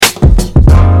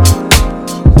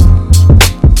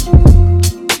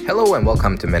Hello and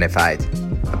welcome to Minified,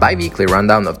 a bi-weekly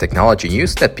rundown of technology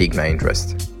news that piqued my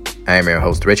interest. I am your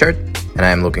host Richard, and I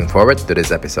am looking forward to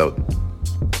this episode.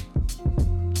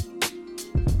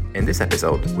 In this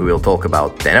episode, we will talk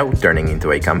about Deno turning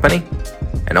into a company,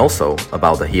 and also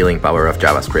about the healing power of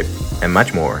JavaScript, and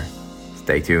much more.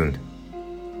 Stay tuned.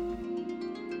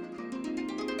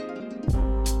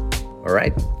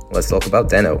 Alright, let's talk about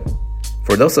Deno.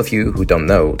 For those of you who don't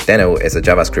know, Deno is a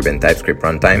JavaScript and TypeScript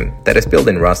runtime that is built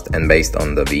in Rust and based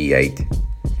on the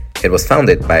V8. It was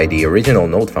founded by the original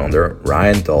Node founder,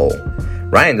 Ryan Dahl.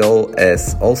 Ryan Dahl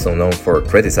is also known for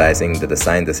criticizing the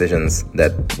design decisions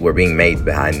that were being made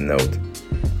behind the Node.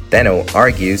 Deno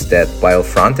argues that while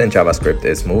front-end JavaScript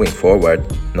is moving forward,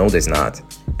 Node is not,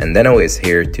 and Deno is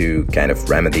here to kind of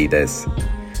remedy this.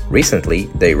 Recently,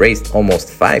 they raised almost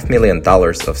 $5 million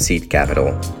of seed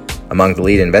capital. Among the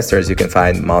lead investors, you can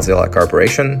find Mozilla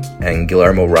Corporation and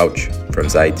Guillermo Rauch from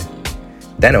Zeit.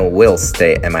 Deno will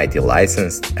stay MIT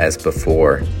licensed as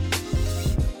before.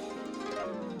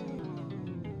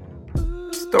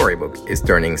 Storybook is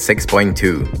turning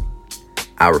 6.2.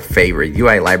 Our favorite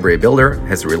UI library builder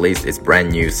has released its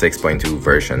brand new 6.2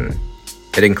 version.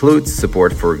 It includes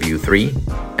support for Vue 3,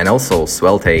 and also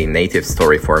Svelte native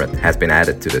story format has been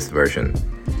added to this version.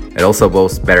 It also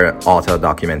boasts better auto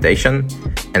documentation,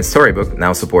 and Storybook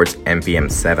now supports NPM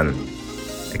 7.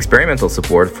 Experimental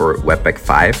support for Webpack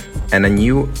 5, and a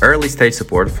new early-stage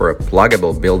support for a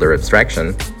pluggable builder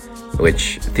abstraction,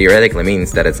 which theoretically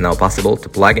means that it's now possible to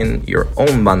plug in your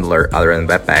own bundler other than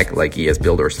Webpack, like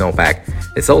ESBuild or Snowpack.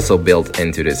 It's also built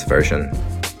into this version.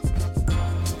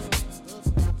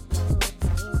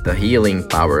 The healing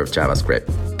power of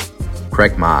JavaScript.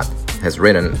 Craig Mod has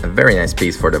written a very nice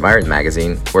piece for the Wired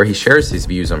magazine where he shares his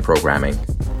views on programming.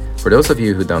 For those of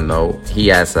you who don't know, he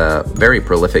has a very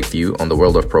prolific view on the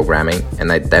world of programming,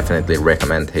 and I definitely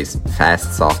recommend his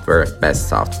Fast Software, Best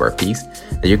Software piece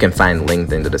that you can find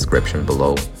linked in the description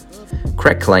below.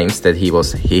 Craig claims that he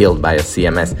was healed by a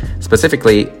CMS,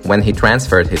 specifically when he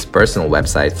transferred his personal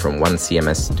website from one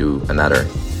CMS to another.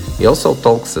 He also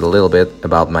talks a little bit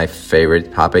about my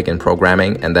favorite topic in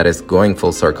programming, and that is going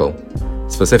full circle.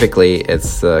 Specifically,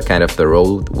 it's kind of the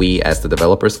road we as the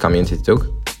developers community took,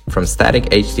 from static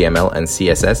HTML and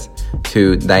CSS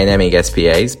to dynamic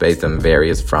SPAs based on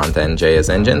various front-end JS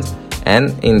engines,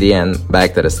 and in the end,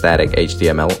 back to the static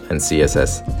HTML and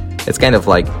CSS. It's kind of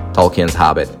like Tolkien's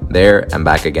Hobbit, there and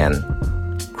back again.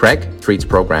 Craig treats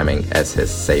programming as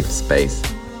his safe space.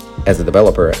 As a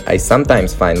developer, I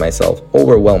sometimes find myself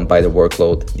overwhelmed by the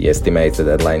workload, the estimates, the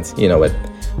deadlines, you know it.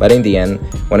 But in the end,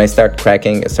 when I start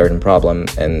cracking a certain problem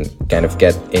and kind of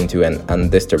get into an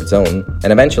undisturbed zone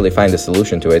and eventually find a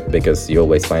solution to it, because you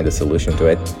always find a solution to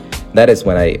it, that is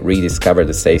when I rediscover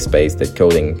the safe space that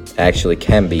coding actually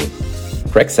can be.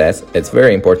 Craig says it's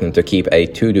very important to keep a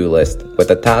to-do list with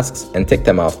the tasks and tick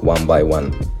them off one by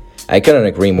one. I couldn't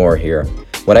agree more here.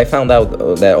 What I found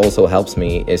out that also helps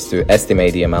me is to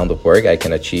estimate the amount of work I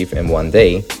can achieve in one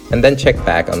day and then check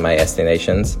back on my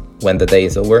estimations when the day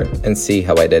is over and see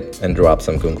how I did and draw up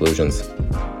some conclusions.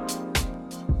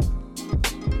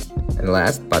 And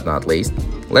last but not least,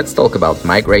 let's talk about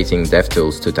migrating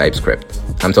DevTools to TypeScript.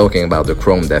 I'm talking about the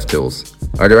Chrome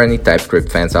DevTools. Are there any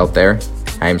TypeScript fans out there?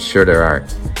 I'm sure there are.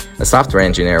 A software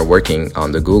engineer working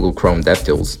on the Google Chrome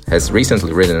DevTools has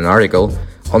recently written an article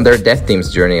on their dev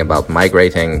team's journey about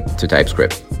migrating to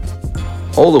TypeScript.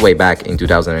 All the way back in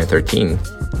 2013,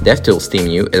 DevTools team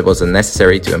knew it was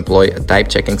necessary to employ a type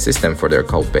checking system for their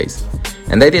codebase,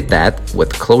 and they did that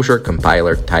with Clojure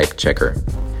Compiler Type Checker.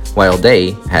 While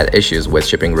they had issues with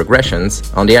shipping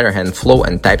regressions, on the other hand, Flow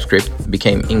and TypeScript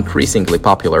became increasingly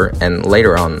popular, and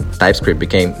later on, TypeScript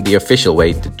became the official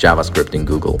way to JavaScript in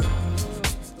Google.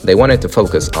 They wanted to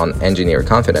focus on engineer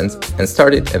confidence and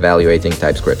started evaluating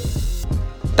TypeScript.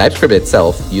 TypeScript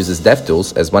itself uses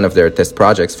DevTools as one of their test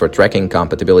projects for tracking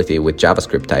compatibility with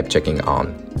JavaScript type checking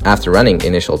on. After running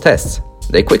initial tests,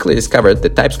 they quickly discovered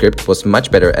that TypeScript was much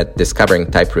better at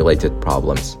discovering type-related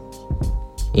problems.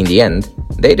 In the end,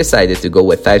 they decided to go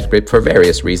with TypeScript for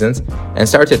various reasons and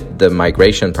started the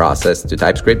migration process to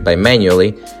TypeScript by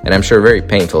manually, and I'm sure very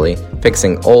painfully,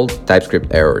 fixing old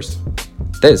TypeScript errors.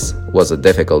 This was a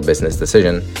difficult business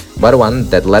decision, but one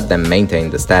that let them maintain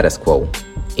the status quo.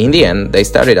 In the end, they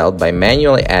started out by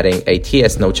manually adding a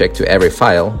TS nocheck to every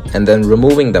file and then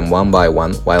removing them one by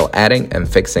one while adding and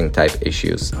fixing type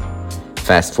issues.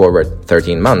 Fast forward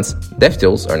 13 months,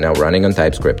 DevTools are now running on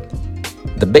TypeScript.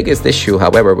 The biggest issue,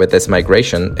 however, with this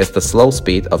migration is the slow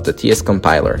speed of the TS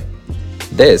compiler.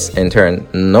 This, in turn,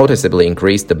 noticeably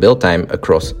increased the build time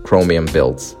across Chromium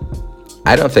builds.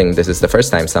 I don't think this is the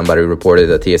first time somebody reported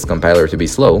a TS compiler to be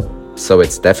slow, so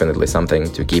it's definitely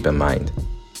something to keep in mind.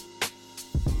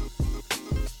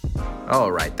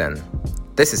 Alright then,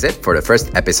 this is it for the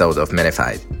first episode of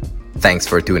Minified. Thanks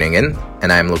for tuning in,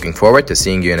 and I'm looking forward to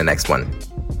seeing you in the next one.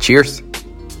 Cheers!